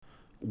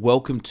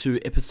Welcome to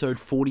episode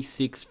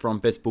 46 from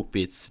Best Book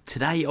Bits.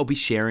 Today I'll be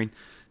sharing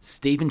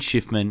Stephen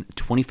Schiffman,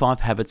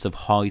 25 Habits of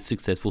Highly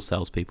Successful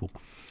Salespeople.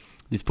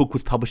 This book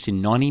was published in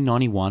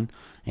 1991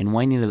 and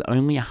weighing in at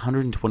only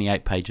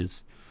 128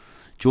 pages.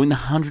 Join the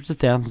hundreds of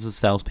thousands of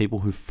salespeople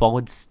who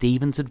followed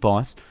Stephen's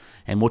advice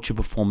and watch your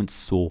performance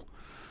soar.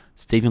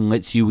 Stephen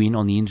lets you in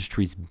on the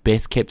industry's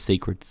best kept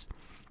secrets.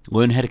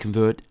 Learn how to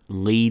convert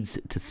leads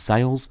to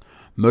sales,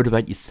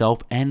 motivate yourself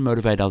and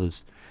motivate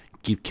others.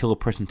 Give killer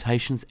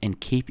presentations,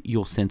 and keep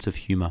your sense of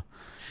humour.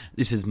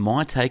 This is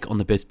my take on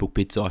the best book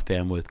bits I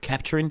found worth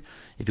capturing.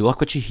 If you like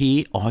what you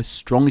hear, I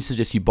strongly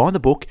suggest you buy the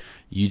book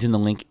using the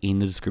link in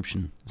the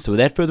description. So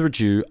without further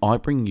ado, I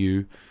bring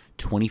you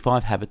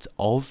 25 Habits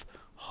of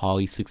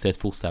Highly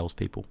Successful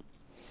Salespeople.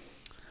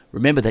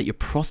 Remember that your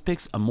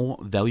prospects are more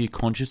value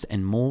conscious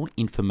and more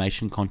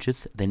information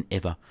conscious than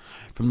ever.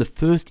 From the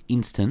first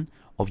instant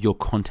of your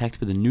contact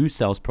with a new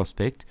sales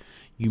prospect,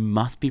 you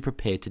must be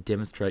prepared to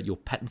demonstrate your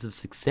patterns of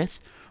success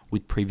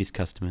with previous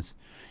customers,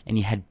 and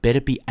you had better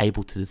be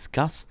able to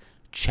discuss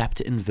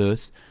chapter and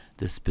verse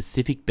the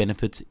specific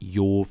benefits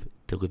you've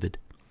delivered.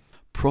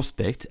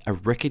 Prospect a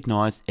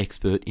recognized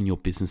expert in your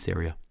business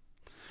area.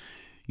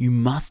 You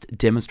must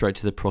demonstrate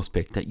to the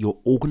prospect that your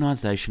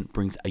organization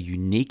brings a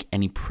unique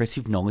and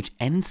impressive knowledge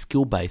and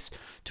skill base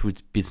to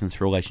its business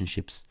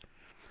relationships.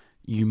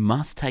 You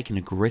must take an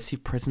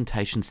aggressive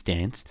presentation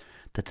stance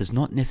that does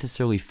not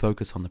necessarily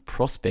focus on the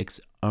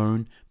prospect's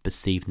own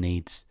perceived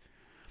needs.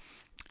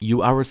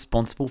 You are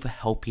responsible for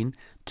helping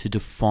to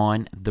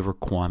define the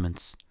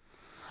requirements.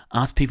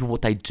 Ask people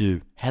what they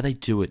do, how they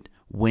do it,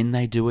 when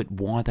they do it,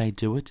 why they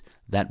do it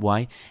that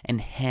way, and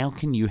how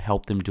can you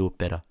help them do it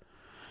better.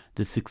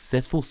 The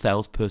successful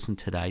salesperson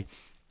today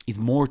is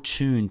more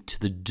attuned to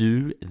the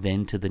do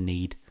than to the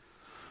need.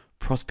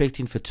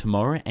 Prospecting for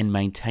tomorrow and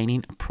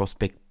maintaining a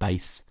prospect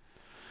base.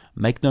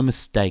 Make no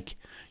mistake,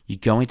 you're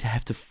going to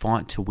have to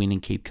fight to win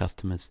and keep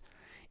customers.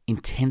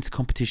 Intense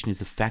competition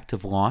is a fact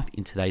of life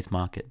in today's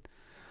market.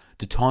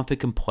 The time for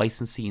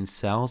complacency in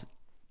sales,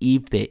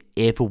 if there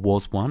ever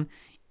was one,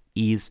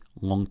 is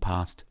long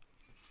past.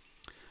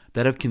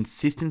 That of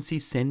consistency,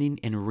 sending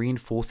and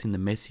reinforcing the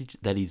message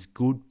that is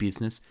good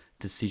business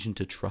decision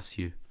to trust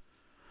you.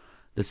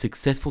 The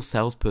successful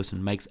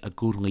salesperson makes a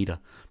good leader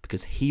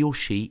because he or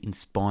she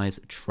inspires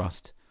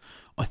trust.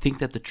 I think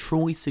that the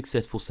truly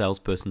successful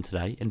salesperson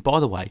today, and by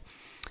the way,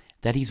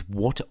 that is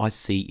what I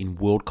see in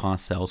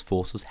world-class sales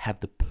forces, have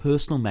the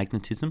personal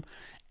magnetism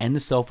and the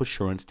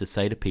self-assurance to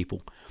say to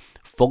people,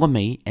 follow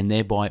me, and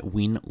thereby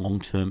win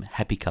long-term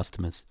happy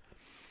customers.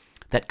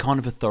 That kind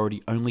of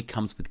authority only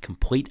comes with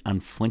complete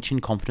unflinching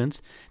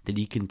confidence that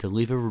you can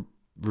deliver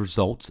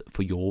results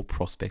for your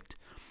prospect.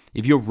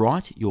 If you're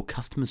right, your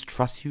customers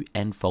trust you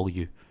and follow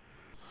you.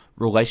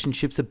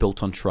 Relationships are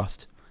built on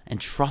trust,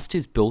 and trust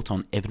is built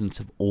on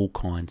evidence of all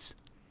kinds.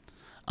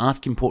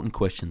 Ask important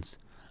questions.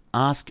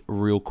 Ask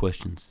real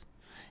questions.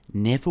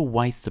 Never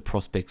waste the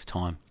prospect's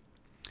time.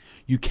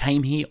 You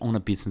came here on a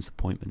business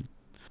appointment.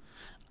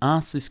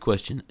 Ask this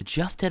question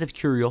just out of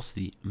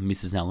curiosity,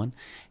 Mrs. Allen.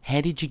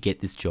 How did you get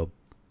this job?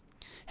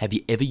 Have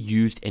you ever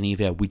used any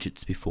of our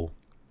widgets before?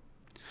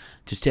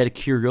 Just out of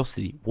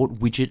curiosity, what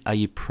widget are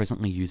you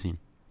presently using?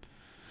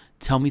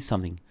 Tell me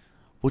something.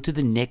 What do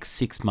the next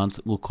 6 months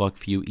look like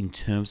for you in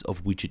terms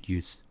of widget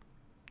use?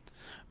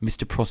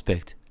 Mr.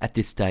 Prospect, at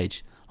this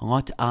stage, I'd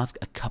like to ask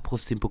a couple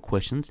of simple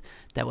questions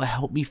that will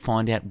help me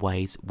find out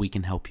ways we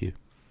can help you.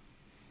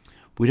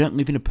 We don't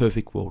live in a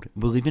perfect world.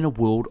 We live in a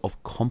world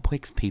of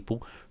complex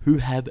people who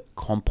have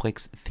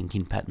complex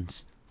thinking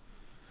patterns.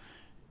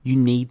 You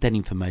need that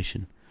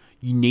information.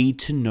 You need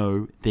to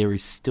know there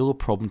is still a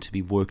problem to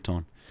be worked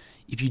on.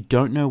 If you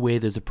don't know where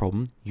there's a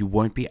problem, you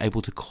won't be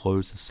able to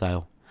close the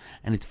sale.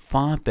 And it's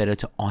far better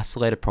to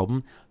isolate a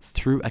problem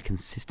through a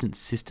consistent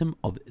system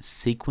of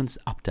sequence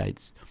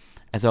updates,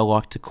 as I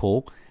like to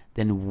call,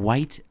 than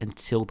wait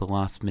until the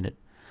last minute.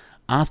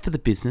 Ask for the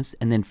business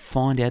and then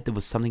find out there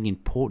was something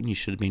important you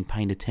should have been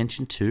paying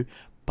attention to,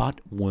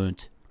 but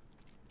weren't.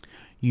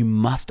 You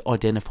must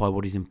identify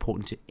what is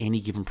important to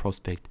any given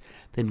prospect,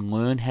 then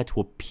learn how to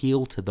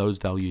appeal to those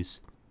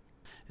values.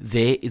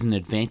 There is an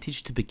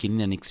advantage to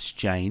beginning an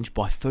exchange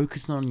by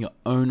focusing on your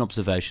own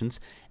observations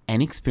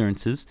and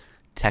experiences,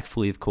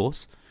 tactfully of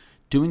course.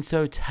 Doing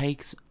so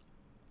takes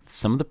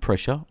some of the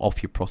pressure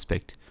off your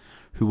prospect,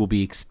 who will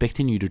be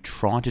expecting you to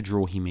try to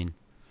draw him in.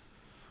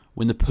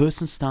 When the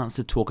person starts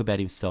to talk about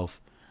himself,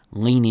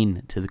 lean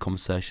in to the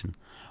conversation.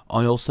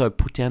 I also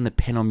put down the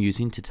pen I'm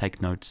using to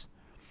take notes.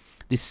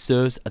 This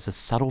serves as a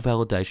subtle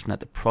validation that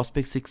the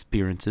prospect's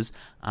experiences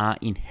are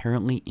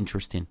inherently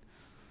interesting.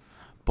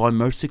 By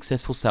most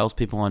successful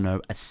salespeople I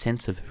know, a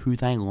sense of who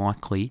they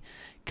likely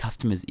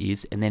customers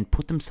is, and then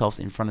put themselves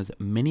in front of as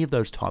many of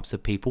those types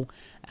of people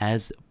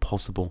as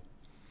possible.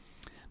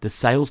 The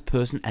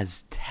salesperson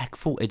as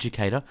tactful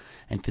educator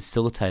and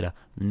facilitator,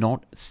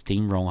 not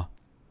steamroller.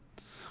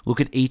 Look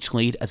at each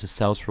lead as a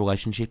sales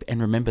relationship, and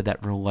remember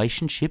that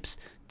relationships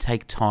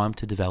take time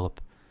to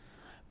develop.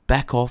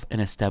 Back off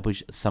and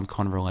establish some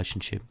kind of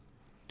relationship.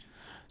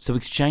 So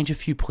exchange a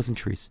few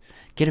pleasantries.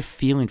 Get a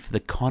feeling for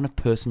the kind of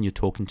person you're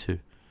talking to.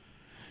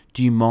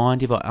 Do you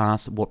mind if I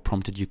ask what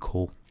prompted your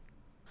call?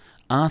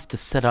 Ask to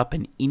set up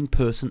an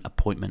in-person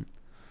appointment.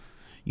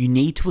 You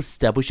need to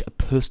establish a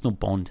personal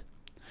bond.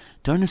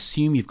 Don't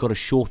assume you've got a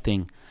sure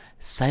thing.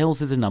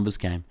 Sales is a numbers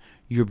game.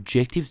 Your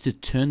objective is to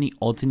turn the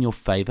odds in your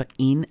favor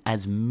in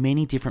as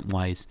many different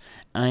ways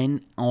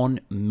and on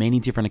many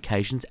different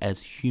occasions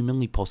as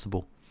humanly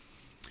possible.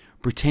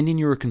 Pretending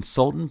you're a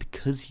consultant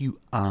because you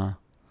are.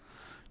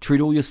 Treat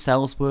all your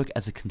sales work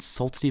as a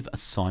consultative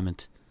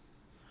assignment.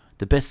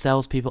 The best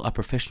salespeople are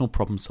professional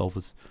problem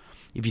solvers.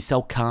 If you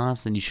sell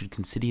cars, then you should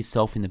consider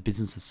yourself in the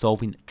business of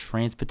solving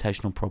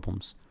transportational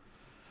problems.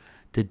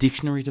 The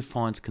dictionary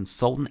defines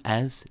consultant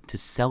as to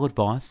sell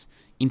advice,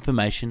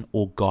 information,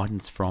 or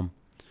guidance from.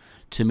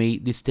 To me,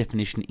 this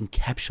definition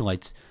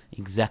encapsulates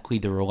exactly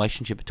the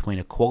relationship between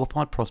a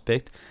qualified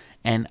prospect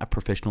and a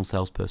professional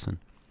salesperson.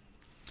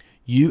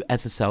 You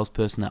as a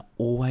salesperson are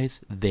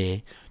always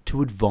there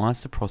to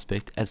advise the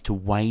prospect as to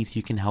ways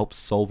you can help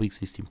solve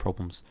existing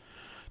problems,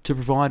 to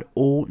provide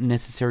all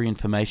necessary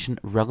information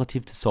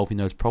relative to solving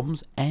those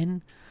problems,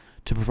 and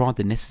to provide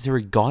the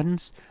necessary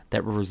guidance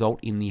that will result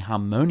in the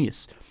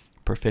harmonious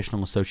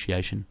professional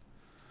association.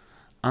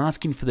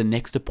 Asking for the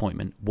next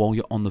appointment while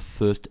you're on the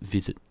first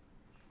visit.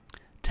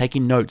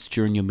 Taking notes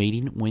during your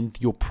meeting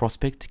with your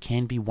prospect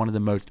can be one of the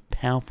most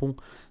powerful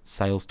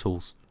sales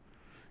tools.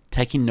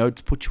 Taking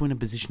notes puts you in a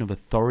position of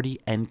authority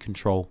and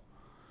control.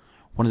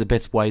 One of the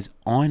best ways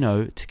I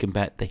know to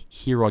combat the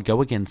 "here I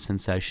go again"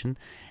 sensation,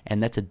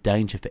 and that's a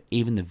danger for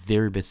even the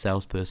very best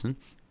salesperson,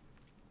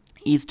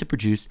 is to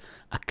produce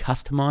a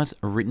customized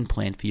written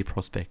plan for your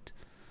prospect.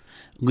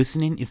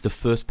 Listening is the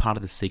first part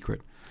of the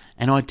secret,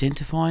 and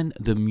identifying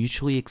the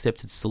mutually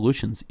accepted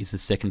solutions is the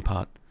second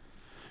part.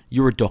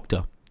 You're a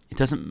doctor. It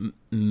doesn't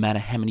matter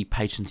how many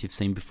patients you've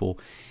seen before.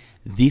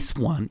 This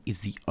one is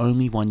the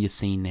only one you're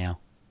seeing now.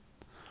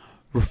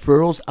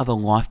 Referrals are the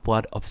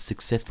lifeblood of a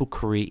successful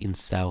career in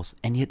sales,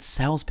 and yet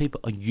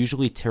salespeople are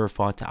usually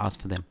terrified to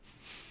ask for them.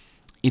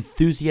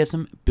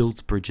 Enthusiasm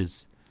builds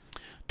bridges.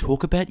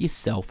 Talk about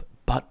yourself,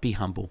 but be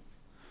humble.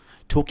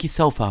 Talk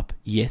yourself up.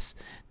 Yes,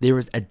 there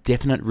is a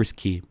definite risk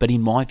here, but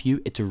in my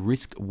view, it's a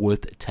risk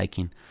worth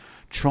taking.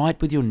 Try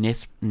it with your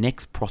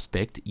next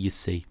prospect you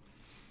see.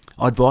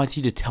 I advise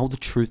you to tell the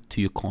truth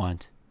to your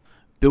client.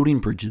 Building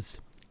bridges.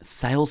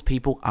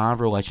 Salespeople are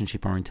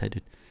relationship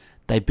oriented.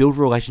 They build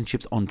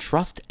relationships on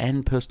trust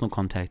and personal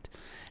contact,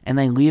 and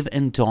they live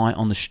and die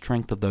on the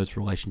strength of those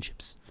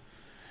relationships.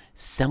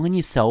 Selling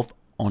yourself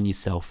on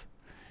yourself.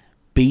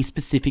 Be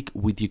specific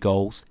with your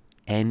goals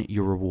and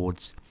your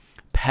rewards.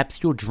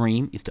 Perhaps your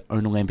dream is to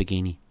own a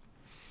Lamborghini.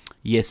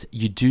 Yes,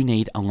 you do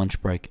need a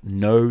lunch break.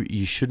 No,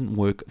 you shouldn't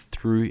work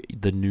through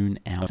the noon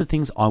hour. The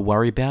things I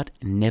worry about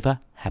never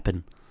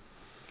happen.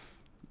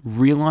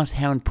 Realize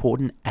how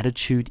important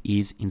attitude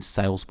is in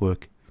sales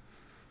work.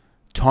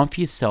 Time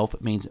for yourself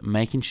means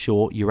making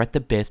sure you're at the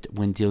best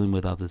when dealing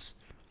with others.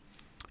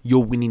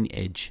 Your winning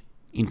edge,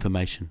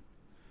 information.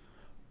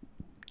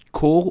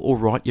 Call or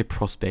write your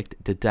prospect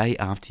the day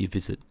after you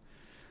visit.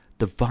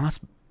 The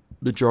vast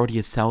majority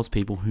of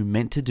salespeople who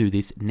meant to do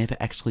this never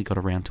actually got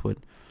around to it.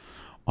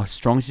 I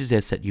strongly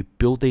suggest that you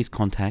build these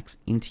contacts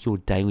into your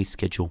daily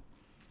schedule.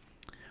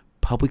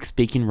 Public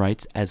speaking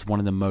rates as one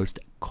of the most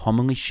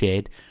commonly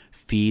shared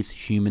fears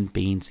human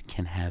beings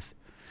can have.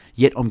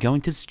 Yet I'm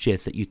going to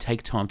suggest that you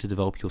take time to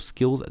develop your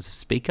skills as a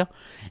speaker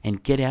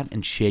and get out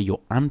and share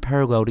your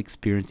unparalleled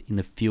experience in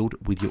the field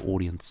with your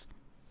audience.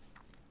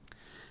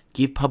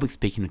 Give public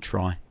speaking a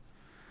try.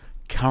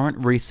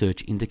 Current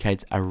research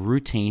indicates a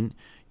routine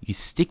you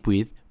stick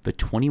with for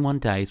 21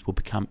 days will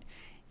become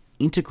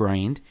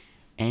ingrained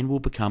and will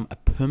become a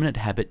permanent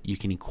habit you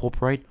can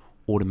incorporate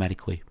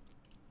automatically.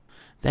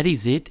 That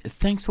is it.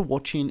 Thanks for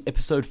watching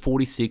episode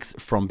 46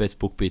 from Best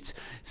Book Bits.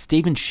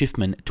 Stephen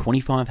Schiffman,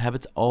 25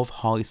 Habits of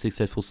Highly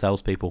Successful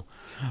Salespeople.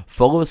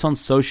 Follow us on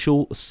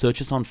social, search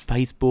us on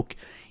Facebook,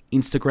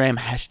 Instagram,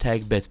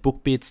 hashtag Best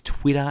Book Bits,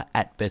 Twitter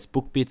 @Best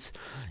Book Bits.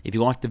 If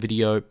you liked the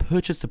video,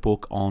 purchase the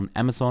book on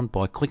Amazon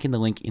by clicking the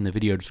link in the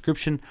video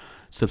description.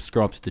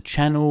 Subscribe to the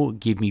channel,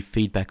 give me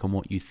feedback on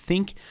what you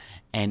think,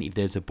 and if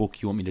there's a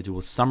book you want me to do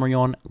a summary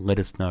on, let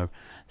us know.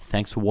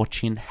 Thanks for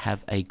watching.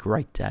 Have a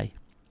great day.